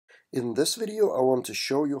In this video, I want to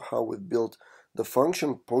show you how we built the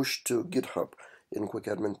function push to GitHub in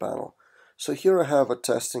QuickAdminPanel. So here I have a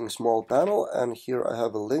testing small panel, and here I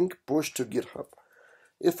have a link push to GitHub.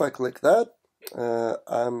 If I click that,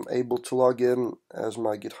 I'm able to log in as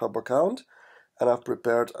my GitHub account, and I've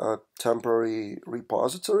prepared a temporary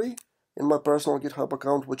repository in my personal GitHub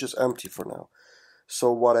account, which is empty for now.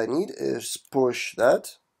 So what I need is push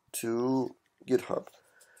that to GitHub.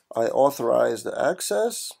 I authorize the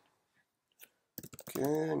access.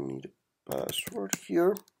 Okay, I need a password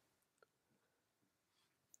here.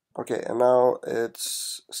 Okay, and now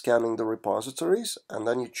it's scanning the repositories, and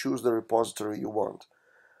then you choose the repository you want.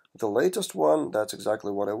 The latest one, that's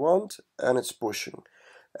exactly what I want, and it's pushing.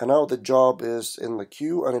 And now the job is in the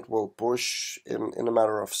queue, and it will push in a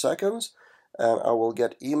matter of seconds, and I will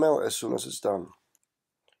get email as soon as it's done.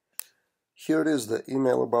 Here it is, the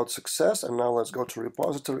email about success, and now let's go to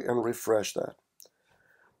repository and refresh that.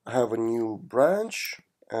 I have a new branch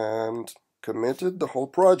and committed the whole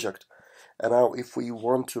project. And now if we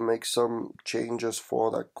want to make some changes for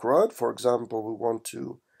the CRUD, for example, we want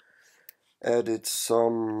to edit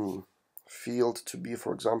some field to be,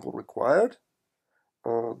 for example, required.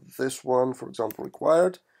 This one, for example,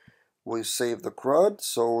 required. We save the CRUD,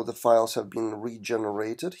 so the files have been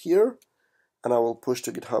regenerated here. And I will push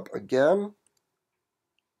to GitHub again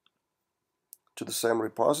to the same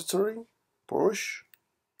repository, push.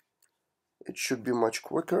 It should be much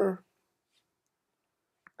quicker.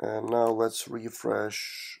 And now let's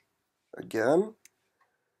refresh again.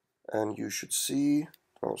 And you should see,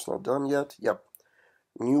 oh, it's not done yet. Yep,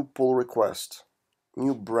 new pull request,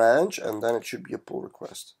 new branch, and then it should be a pull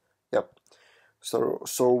request. Yep.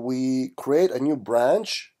 So we create a new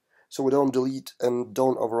branch, so we don't delete and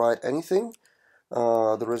don't override anything.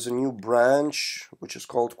 There is a new branch which is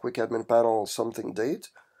called QuickAdminPanel something date,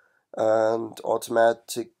 and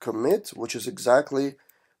automatic commit, which is exactly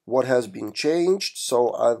what has been changed.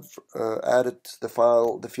 So I've added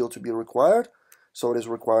the field to be required, so it is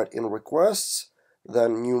required in requests,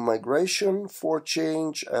 then new migration for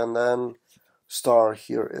change, and then star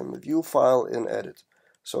here in the view file in edit.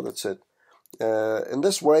 So that's it. In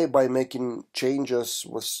this way, by making changes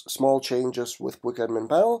with small changes with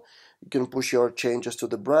QuickAdminPanel, you can push your changes to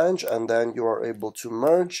the branch, and then you are able to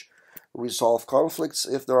merge, resolve conflicts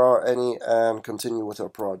if there are any, and continue with your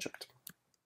project.